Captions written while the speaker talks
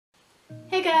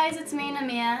Hey guys, it's me,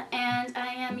 Nomia, and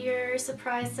I am your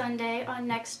surprise Sunday on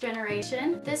Next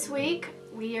Generation. This week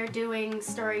we are doing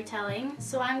storytelling,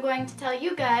 so I'm going to tell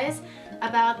you guys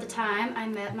about the time I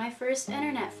met my first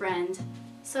internet friend.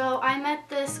 So I met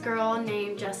this girl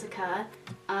named Jessica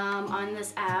on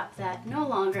this app that no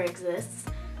longer exists,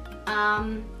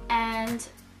 and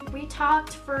we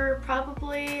talked for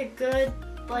probably a good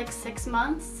 6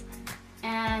 months,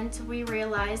 and we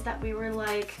realized that we were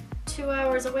 2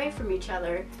 hours away from each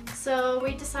other. So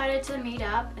we decided to meet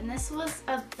up, and this was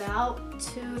about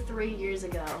 2-3 years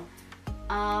ago.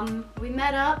 We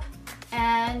met up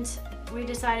and we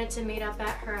decided to meet up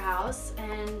at her house,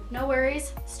 and no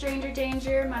worries, stranger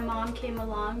danger, my mom came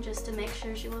along just to make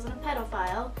sure she wasn't a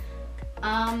pedophile.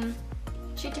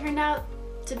 She turned out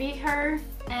to be her,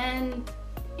 and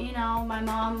my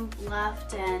mom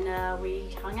left and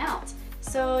we hung out.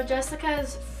 So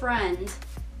Jessica's friend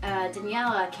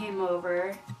Daniela came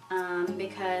over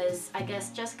because I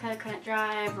guess Jessica couldn't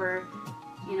drive, or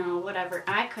whatever.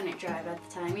 I couldn't drive at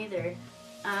the time either.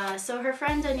 So her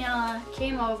friend Daniela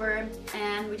came over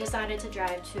and we decided to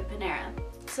drive to Panera.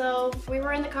 So we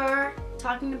were in the car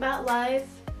talking about life.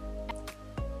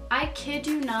 I kid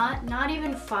you not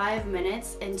even 5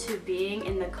 minutes into being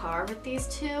in the car with these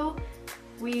two,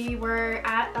 we were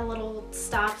at a little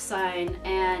stop sign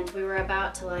and we were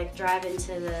about to drive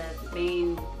into the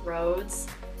main roads,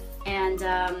 and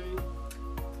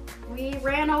we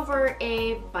ran over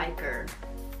a biker.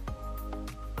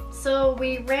 So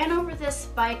we ran over this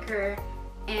biker,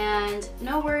 and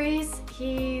no worries,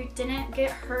 he didn't get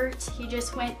hurt, he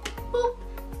just went boop,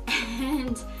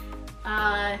 and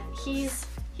he's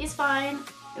fine.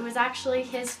 It was actually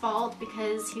his fault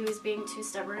because he was being too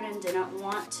stubborn and didn't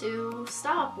want to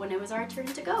stop when it was our turn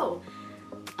to go.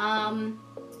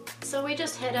 So we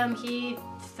just hit him, he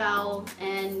fell,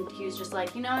 and he was just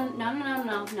like, no,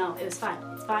 it was fine,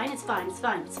 it's fine, it's fine, it's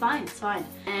fine, it's fine, it's fine.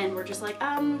 And we're just like,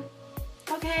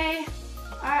 okay,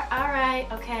 alright,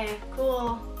 okay,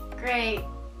 cool, great.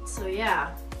 So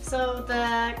yeah, so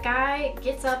the guy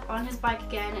gets up on his bike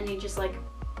again and he just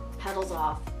pedals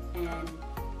off, and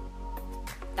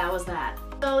that was that.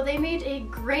 So they made a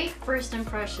great first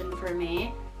impression for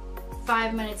me.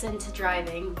 5 minutes into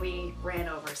driving, we ran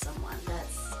over someone.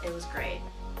 It was great.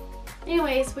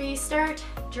 Anyways, we start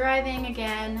driving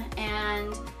again,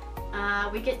 and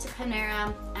we get to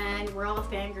Panera, and we're all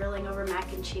fangirling over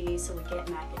mac and cheese, so we get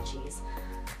mac and cheese.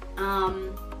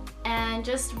 And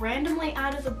just randomly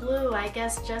out of the blue, I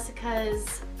guess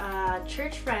Jessica's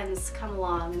church friends come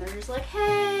along, and they're just like,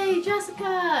 "Hey,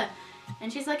 Jessica!"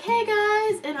 And she's like, "Hey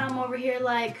guys!" And I'm over here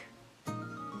like,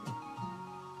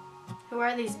 who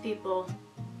are these people?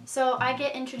 So I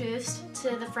get introduced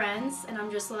to the friends, and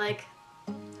I'm just like,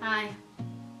 "Hi."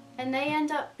 And they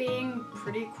end up being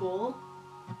pretty cool.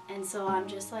 And so I'm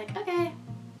just like, okay,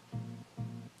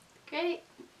 great.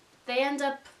 They end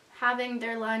up having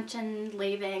their lunch and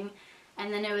leaving,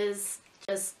 and then it was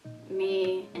just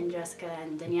me and Jessica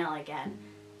and Danielle again.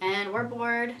 And we're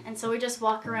bored, and so we just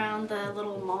walk around the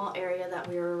little mall area that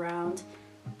we were around.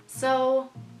 So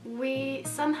we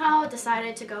somehow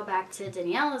decided to go back to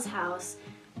Daniela's house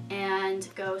and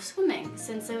go swimming.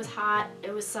 Since it was hot,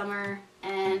 it was summer,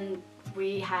 and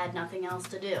we had nothing else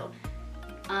to do.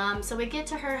 So we get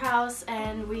to her house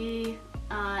and we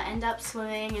end up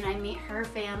swimming, and I meet her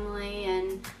family,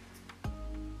 and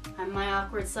I'm my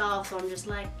awkward self, so I'm just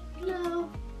like,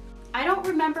 hello. I don't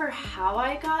remember how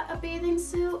I got a bathing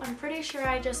suit. I'm pretty sure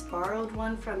I just borrowed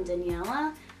one from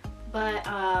Daniela, but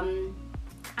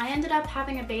I ended up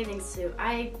having a bathing suit.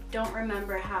 I don't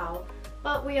remember how,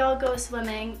 but we all go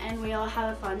swimming and we all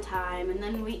have a fun time, and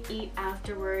then we eat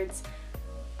afterwards,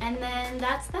 and then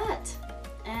that's that.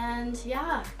 And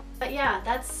yeah, but yeah,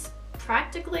 that's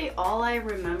practically all I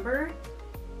remember.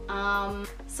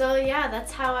 So yeah,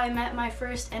 that's how I met my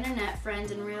first internet friend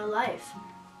in real life.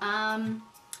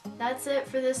 That's it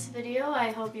for this video. I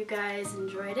hope you guys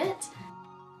enjoyed it.